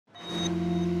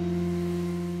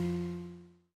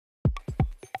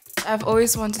I've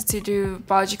always wanted to do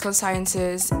biological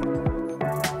sciences,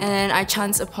 and I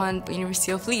chanced upon the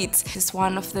University of Leeds. It's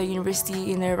one of the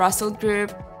university in the Russell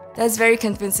group. That's very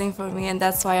convincing for me, and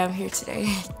that's why I'm here today.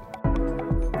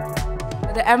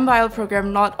 The MBiol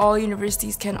program, not all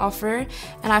universities can offer,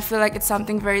 and I feel like it's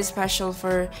something very special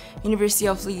for University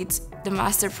of Leeds. The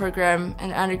master program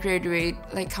and undergraduate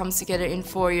comes together in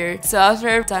 4 years. So after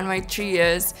I've done my 3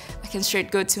 years, I can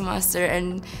straight go to master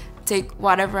and take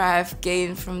whatever I have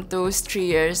gained from those 3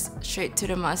 years straight to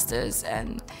the masters,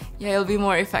 and yeah, it'll be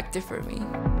more effective for me.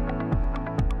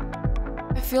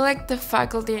 I feel like the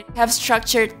faculty have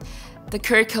structured the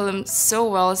curriculum so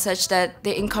well such that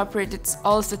they incorporated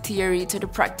all of the theory to the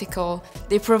practical.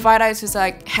 They provide us with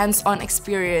hands-on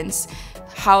experience,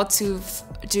 how to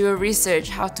do a research,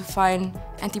 how to find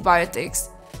antibiotics.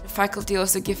 The faculty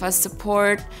also give us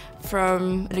support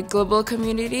from the global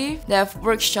community. They have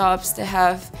workshops, they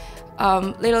have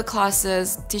little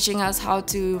classes teaching us how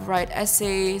to write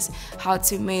essays, how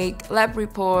to make lab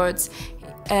reports,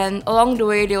 and along the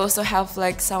way they also have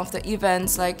some of the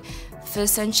events like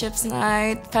fish and chips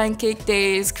night, pancake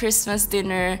days, Christmas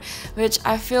dinner, which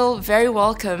I feel very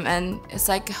welcome, and it's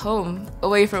like home,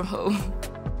 away from home.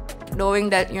 Knowing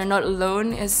that you're not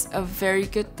alone is a very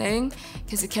good thing,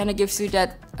 because it kind of gives you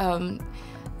that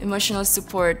emotional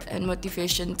support and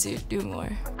motivation to do more.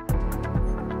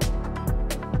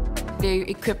 They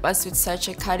equip us with such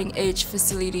a cutting-edge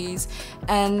facilities,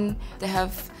 and they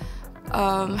have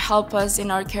help us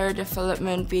in our career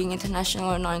development, being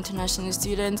international or non-international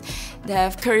students. They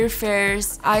have career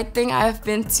fairs. I think I've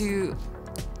been to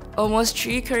almost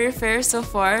 3 career fairs so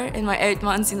far in my 8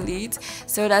 months in Leeds,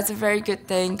 so that's a very good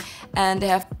thing. And they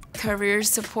have career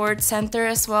support center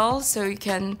as well, so you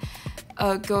can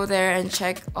go there and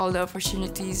check all the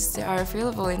opportunities that are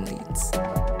available in Leeds.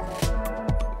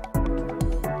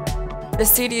 The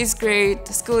city is great,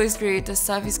 the school is great, the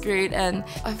staff is great, and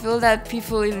I feel that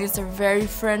people in Leeds are very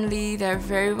friendly, they're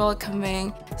very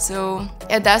welcoming. So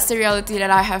yeah, that's the reality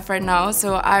that I have right now,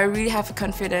 so I really have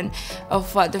confidence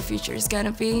of what the future is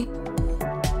gonna be.